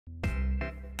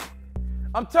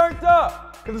I'm turned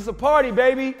up because it's a party,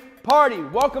 baby. Party.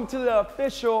 Welcome to the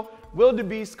official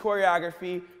Willdabeast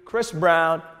choreography, Chris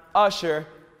Brown, Usher,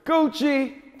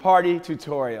 Gucci party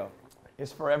tutorial.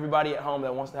 It's for everybody at home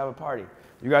that wants to have a party.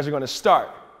 You guys are going to start.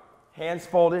 Hands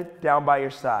folded down by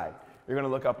your side. You're going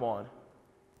to look up on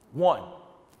 1.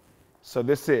 So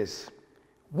this is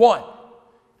 1.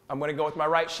 I'm going to go with my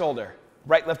right shoulder.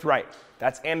 Right, left, right.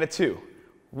 That's and a 2.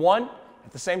 1.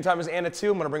 At the same time as and a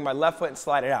 2, I'm going to bring my left foot and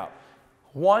slide it out.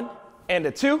 1 and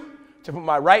a 2. To put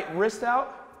my right wrist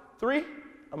out. 3.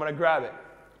 I'm going to grab it.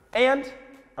 And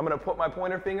I'm going to put my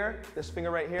pointer finger, this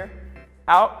finger right here,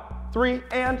 out. 3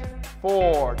 and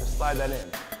 4. Just slide that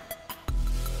in.